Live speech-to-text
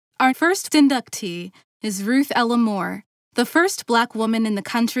Our first inductee is Ruth Ella Moore, the first Black woman in the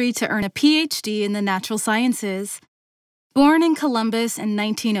country to earn a PhD in the natural sciences. Born in Columbus in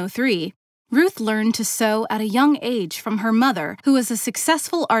 1903, Ruth learned to sew at a young age from her mother, who was a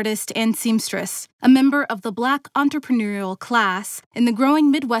successful artist and seamstress, a member of the Black entrepreneurial class in the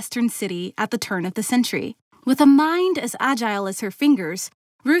growing Midwestern city at the turn of the century. With a mind as agile as her fingers,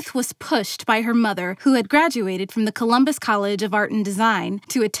 Ruth was pushed by her mother, who had graduated from the Columbus College of Art and Design,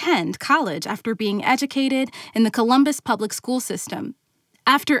 to attend college after being educated in the Columbus public school system.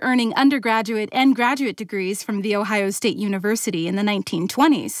 After earning undergraduate and graduate degrees from The Ohio State University in the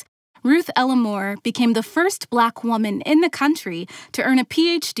 1920s, Ruth Ella Moore became the first Black woman in the country to earn a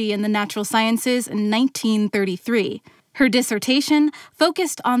PhD in the natural sciences in 1933. Her dissertation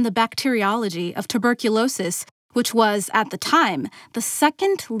focused on the bacteriology of tuberculosis, which was, at the time, the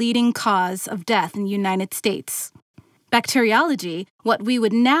second leading cause of death in the United States. Bacteriology, what we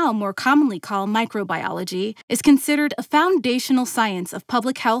would now more commonly call microbiology, is considered a foundational science of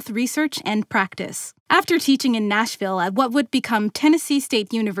public health research and practice. After teaching in Nashville at what would become Tennessee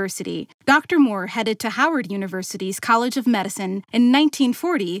State University, Dr. Moore headed to Howard University's College of Medicine in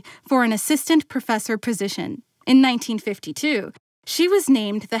 1940 for an assistant professor position. In 1952, she was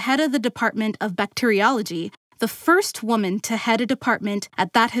named the head of the Department of Bacteriology, the first woman to head a department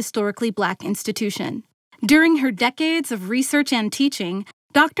at that historically Black institution. During her decades of research and teaching,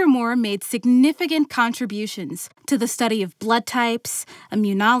 Dr. Moore made significant contributions to the study of blood types,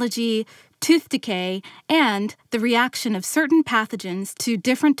 immunology, tooth decay, and the reaction of certain pathogens to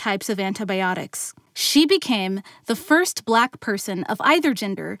different types of antibiotics. She became the first Black person of either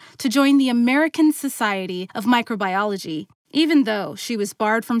gender to join the American Society of Microbiology, even though she was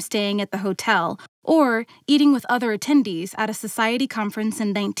barred from staying at the hotel or eating with other attendees at a society conference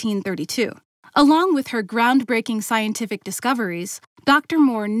in 1932. Along with her groundbreaking scientific discoveries, Dr.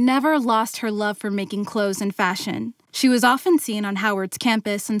 Moore never lost her love for making clothes and fashion. She was often seen on Howard's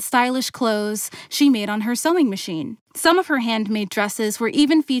campus in stylish clothes she made on her sewing machine. Some of her handmade dresses were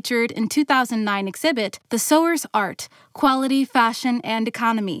even featured in 2009 exhibit, The Sewer's Art, Quality, Fashion, and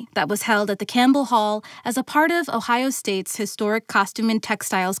Economy, that was held at the Campbell Hall as a part of Ohio State's historic costume and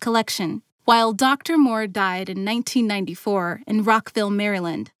textiles collection. While Dr. Moore died in 1994 in Rockville,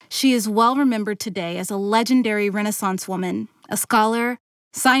 Maryland, she is well remembered today as a legendary Renaissance woman, a scholar,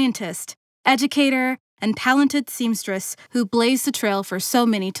 scientist, educator, and talented seamstress who blazed the trail for so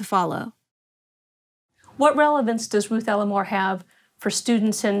many to follow. What relevance does Ruth Ella Moore have for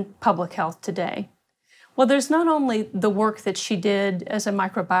students in public health today? Well, there's not only the work that she did as a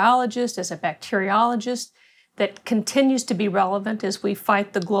microbiologist, as a bacteriologist, that continues to be relevant as we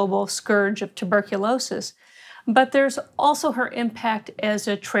fight the global scourge of tuberculosis, but there's also her impact as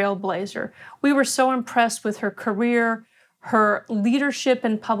a trailblazer. We were so impressed with her career, her leadership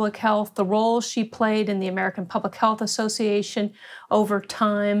in public health, the role she played in the American Public Health Association over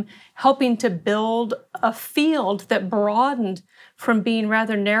time, helping to build a field that broadened from being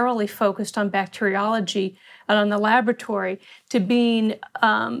rather narrowly focused on bacteriology and on the laboratory to being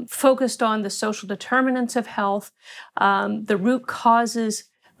focused on the social determinants of health, the root causes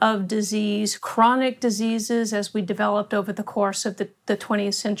of disease, chronic diseases as we developed over the course of the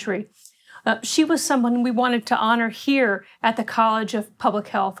 20th century. She was someone we wanted to honor here at the College of Public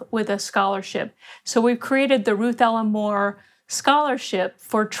Health with a scholarship. So we've created the Ruth Ella Moore Scholarship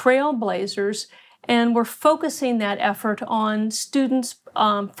for Trailblazers, and we're focusing that effort on students,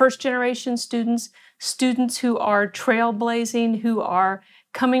 first-generation students, students who are trailblazing, who are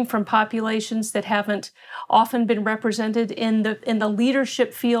coming from populations that haven't often been represented in the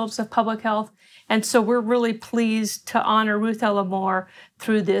leadership fields of public health. And so we're really pleased to honor Ruth Ella Moore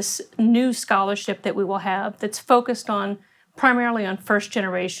through this new scholarship that we will have that's focused on primarily on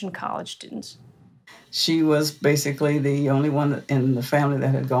first-generation college students. She was basically the only one in the family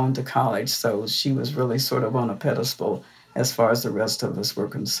that had gone to college, so she was really sort of on a pedestal as far as the rest of us were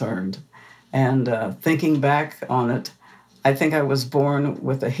concerned. And thinking back on it, I think I was born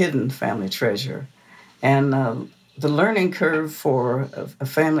with a hidden family treasure. And the learning curve for a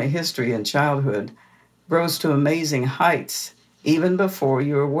family history in childhood grows to amazing heights even before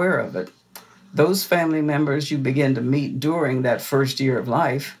you're aware of it. Those family members you begin to meet during that first year of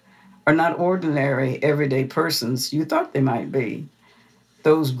life are not ordinary, everyday persons you thought they might be.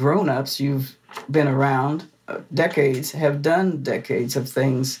 Those grown-ups you've been around decades have done decades of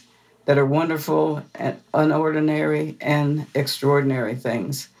things that are wonderful and unordinary and extraordinary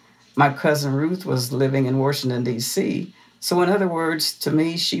things. My cousin Ruth was living in Washington, D.C., so in other words, to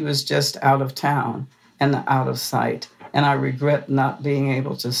me, she was just out of town and out of sight, and I regret not being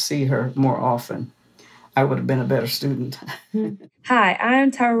able to see her more often. I would have been a better student. Hi,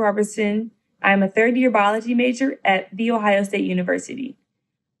 I'm Tyra Robertson. I'm a third-year biology major at The Ohio State University.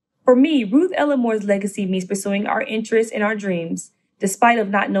 For me, Ruth Ella Moore's legacy means pursuing our interests and our dreams, despite of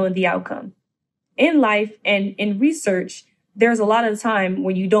not knowing the outcome. In life and in research, there's a lot of time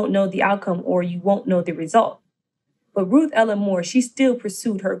when you don't know the outcome or you won't know the result. But Ruth Ella Moore, she still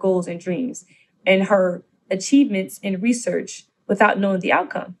pursued her goals and dreams and her achievements in research without knowing the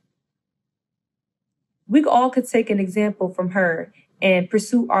outcome. We all could take an example from her and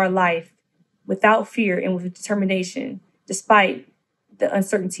pursue our life without fear and with determination, despite the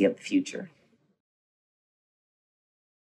uncertainty of the future.